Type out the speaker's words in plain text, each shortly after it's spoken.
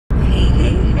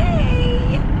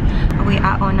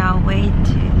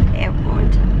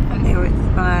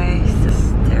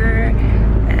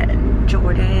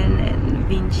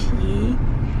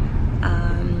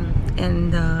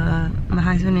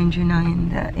husband and Juno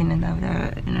in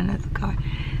another car.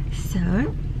 So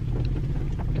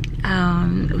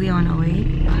we're on our way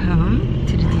home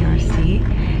to the DRC,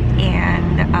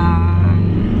 and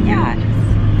yeah,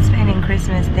 just spending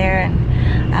Christmas there and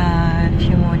a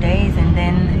few more days, and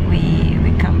then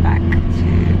we come back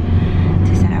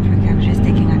to South Africa. We're just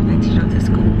taking advantage of the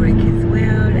school break as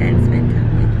well and spend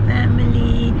time with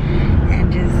family and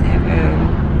just have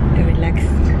a relaxed,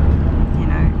 you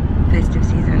know, festive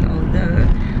season. Although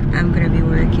I'm gonna be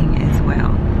working as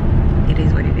well. It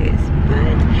is what it is,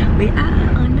 but we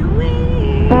are on the way.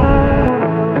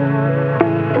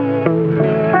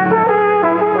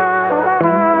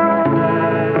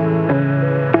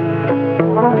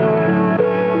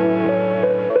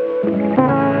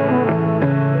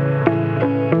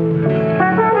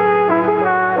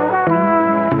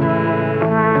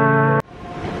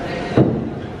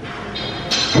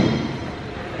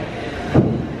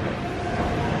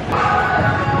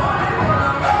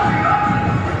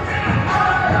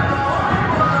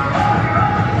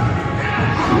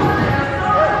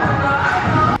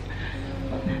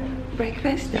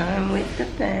 Breakfast time with the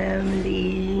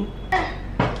family.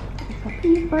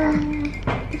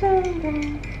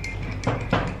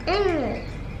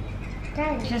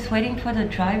 Just waiting for the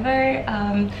driver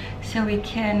so we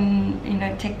can, you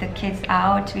know, take the kids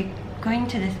out. We're going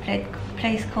to this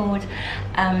place called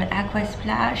Aqua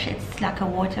Splash. It's like a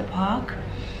water park.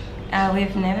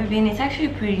 We've never been. It's actually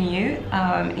pretty new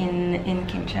in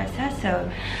Kinshasa, so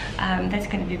that's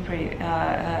going to be pretty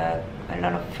a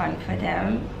lot of fun for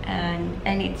them.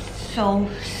 And it's so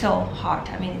hot.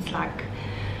 I mean, it's like,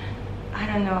 I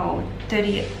don't know,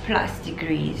 30 plus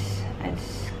degrees.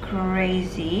 It's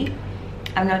crazy.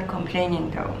 I'm not complaining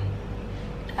though.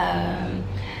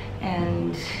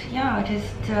 And yeah,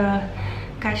 just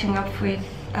catching up with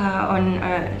on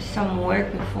some work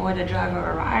before the driver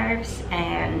arrives,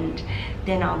 and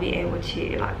then I'll be able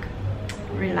to like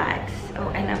relax.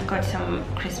 Oh, and I've got some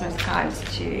Christmas cards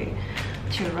to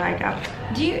write up.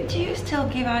 Do you still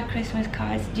give out Christmas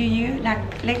cards? Do you?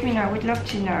 Like, let me know. I would love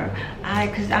to know.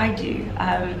 Because I do.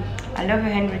 I love a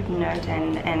handwritten note,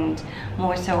 and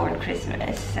more so on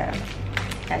Christmas. So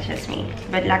that's just me.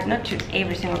 But like, not to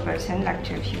every single person, like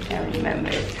to a few family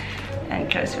members and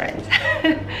close friends.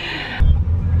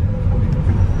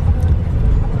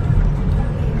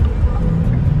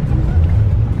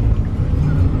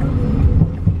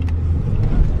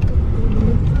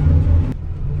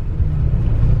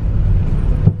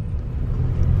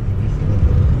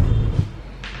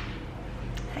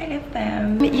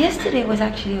 Yesterday was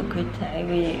actually a good day.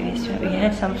 We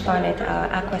had some fun at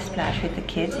Aqua Splash with the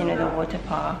kids, you know, the water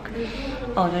park.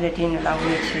 Although they didn't allow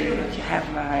me to have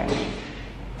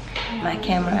my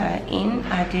camera in.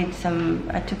 I took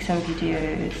some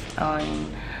videos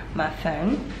on my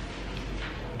phone,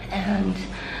 and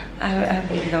I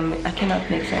really don't, I cannot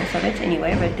make sense of it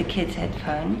anyway, but the kids had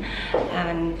fun.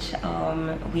 And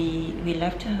we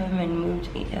left home and moved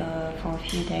for a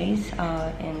few days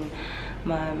in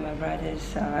my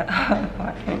brother's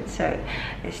apartment, so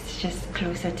it's just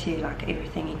closer to like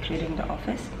everything, including the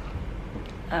office,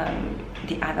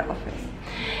 the other office.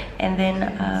 And then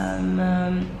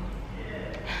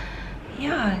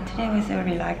yeah, today was a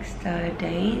relaxed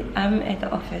day. I'm at the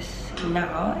office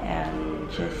now and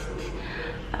just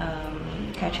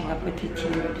catching up with the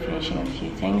team and finishing a few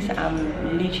things.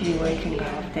 I'm literally working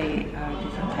half day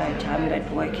this entire time,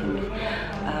 but working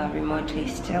remotely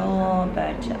still.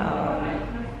 But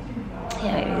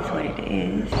yeah, it is what it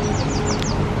is.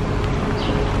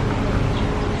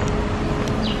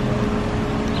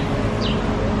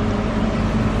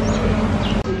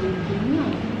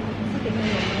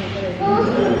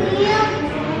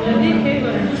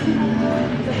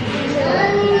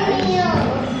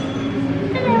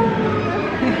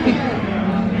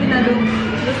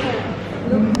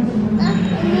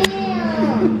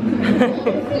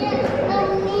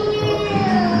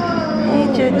 Hey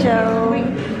Jojo.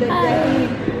 Hi.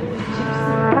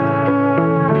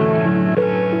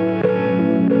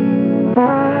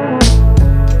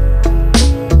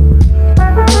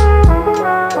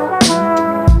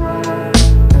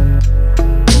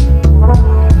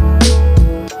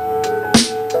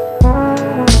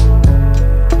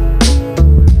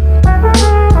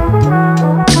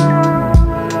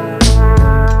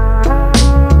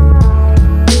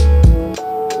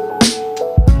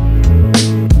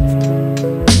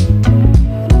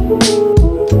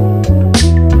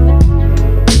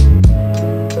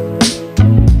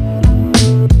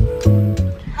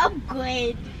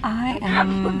 I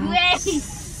am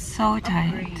so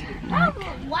tired. Like,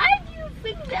 why do you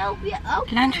think they'll be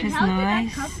okay? Lunch was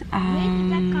nice.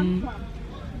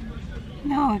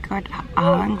 Now we got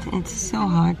out. It's so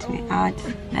hot to be out,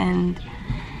 and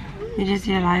we just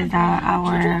realized that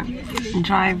our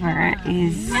driver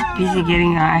is busy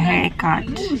getting our hair cut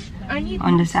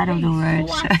on the side of the road,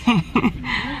 so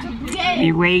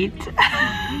we wait.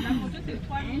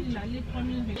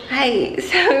 Hey,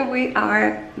 so we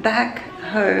are back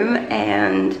home,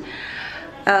 and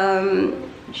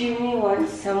Jimmy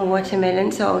wants some watermelon,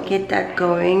 so I'll get that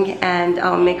going, and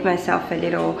I'll make myself a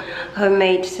little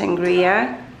homemade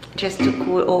sangria just to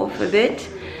cool off a bit.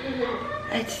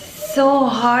 It's so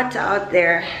hot out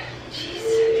there. Jeez.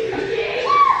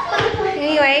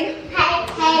 Anyway,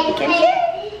 you can hear?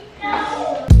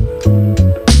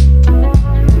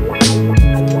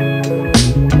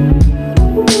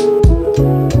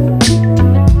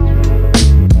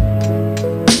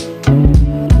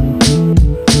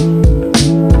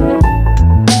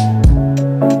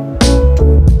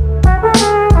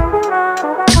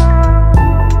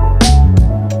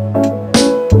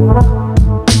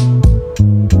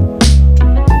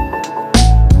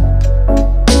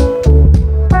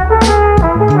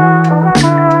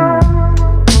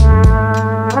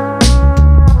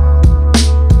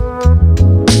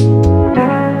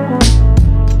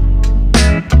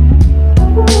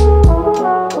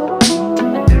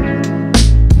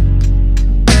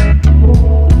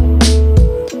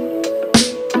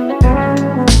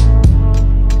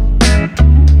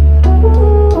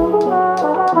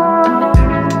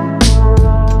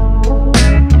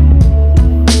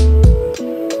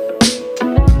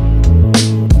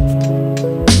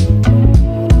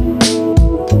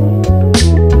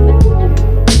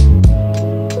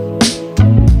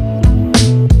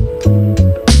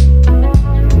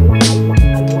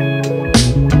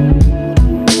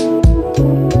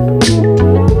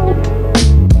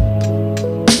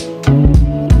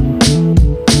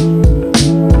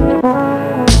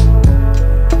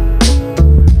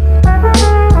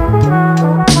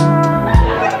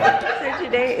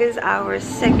 Our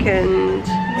second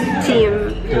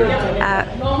team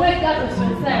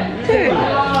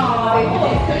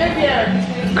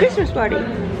Christmas party.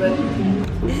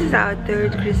 This is our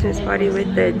third Christmas party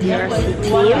with the DRC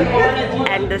team,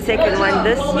 and the second one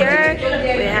this year.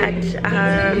 We had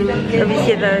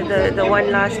obviously the one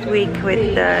last week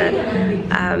with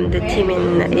the team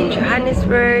in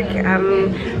Johannesburg.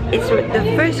 It's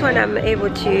the first one I'm able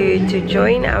to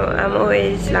join. I'm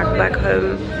always like back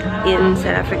home in South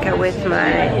Africa with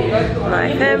my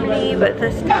family, but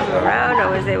this time around I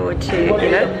was able to,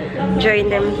 you know, join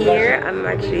them here. I'm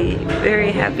actually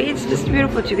very happy. It's just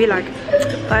beautiful to be like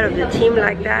part of the team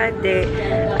like that. They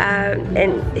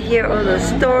and hear all the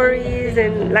stories,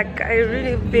 and like I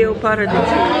really feel part of the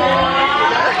team.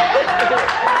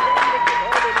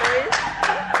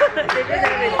 They're just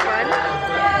having fun.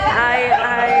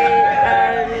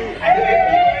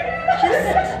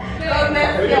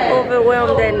 Just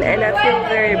overwhelmed, and I feel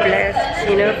very blessed,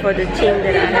 you know, for the team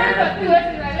that I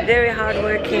have. Very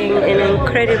hardworking and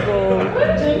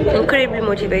incredibly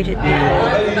motivated people,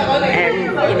 and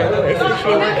you know,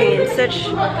 especially working in such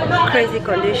crazy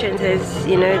conditions as,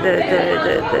 you know,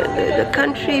 the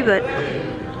country, but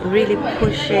really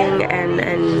pushing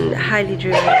and highly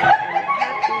driven and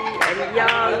happy and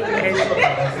young and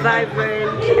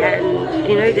vibrant, and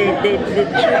you know, they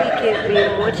truly keep me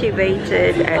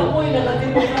motivated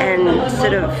and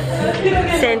sort of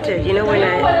centered, you know, when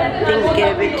things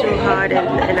get a bit too hard,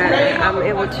 and I'm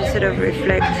able to sort of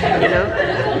reflect, you know,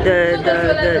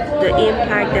 the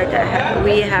impact that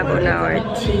we have on our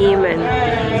team,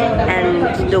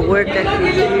 and the work that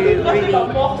we do really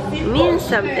means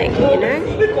something, you know,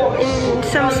 in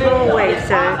some small way.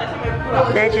 So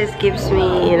that just keeps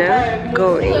me, you know,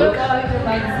 going.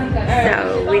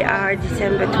 So we are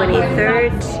December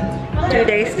 23rd, 2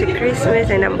 days to Christmas,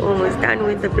 and I'm almost done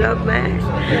with the vlogmas.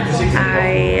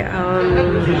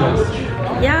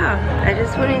 Yeah, I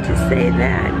just wanted to say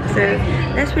that. So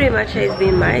that's pretty much has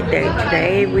been my day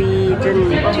today. We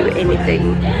didn't do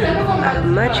anything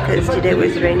much because today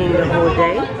was raining the whole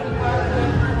day.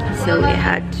 So we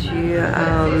had to,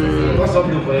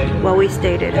 well, we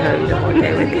stayed at home the whole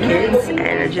day with the kids, and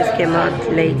I just came out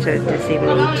later this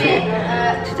evening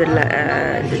to the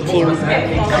team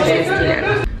Christmas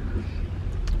dinner.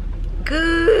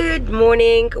 Good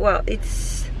morning. Well,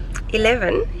 it's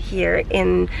 11 here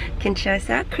in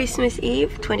Kinshasa, Christmas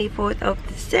Eve, 24th of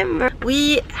December.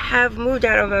 We have moved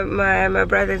out of my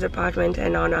brother's apartment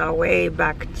and on our way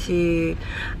back to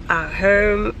our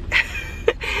home.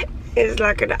 It's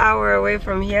like an hour away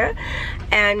from here,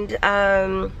 and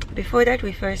before that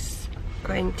we first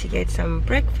going to get some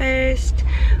breakfast.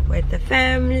 with the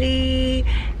family,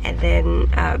 and then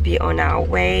be on our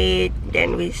way.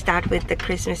 Then we start with the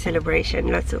Christmas celebration,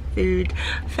 lots of food,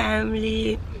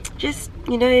 family, just,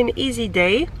 you know, an easy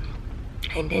day.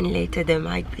 And then later there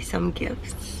might be some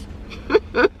gifts.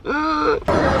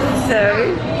 So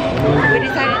we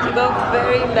decided to go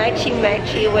very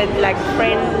matchy with like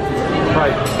friends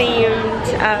themed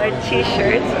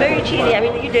t-shirts. Very cheesy. I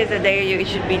mean, there's a day you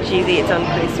should be cheesy. It's on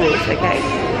Christmas, okay?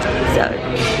 So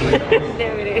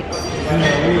there it is.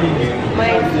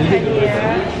 Mine's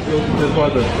Tanya.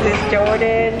 This is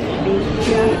Jordan.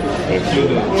 This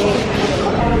is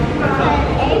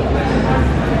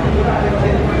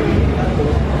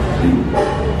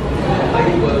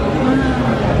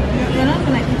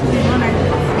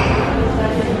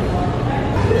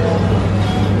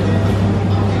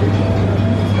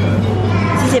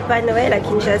Si c'est pas Noël à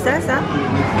Kinshasa, ça?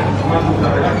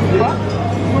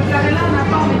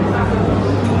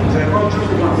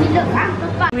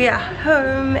 We are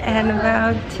home and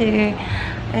about to,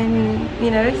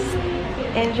 you know,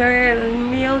 enjoy a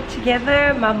meal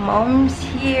together. My mom's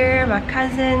here, my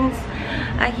cousins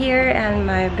are here, and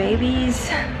my babies.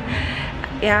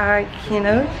 Yeah, you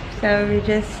know, so we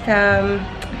just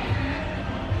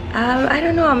I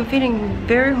don't know, I'm feeling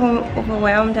very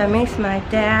overwhelmed. I miss my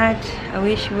dad. I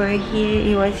wish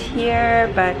he was here,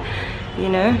 but you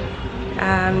know,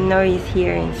 no, he's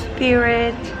here in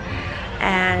spirit.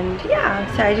 And yeah,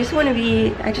 so I just want to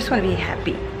be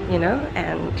happy, you know,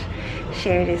 and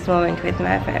share this moment with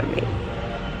my family.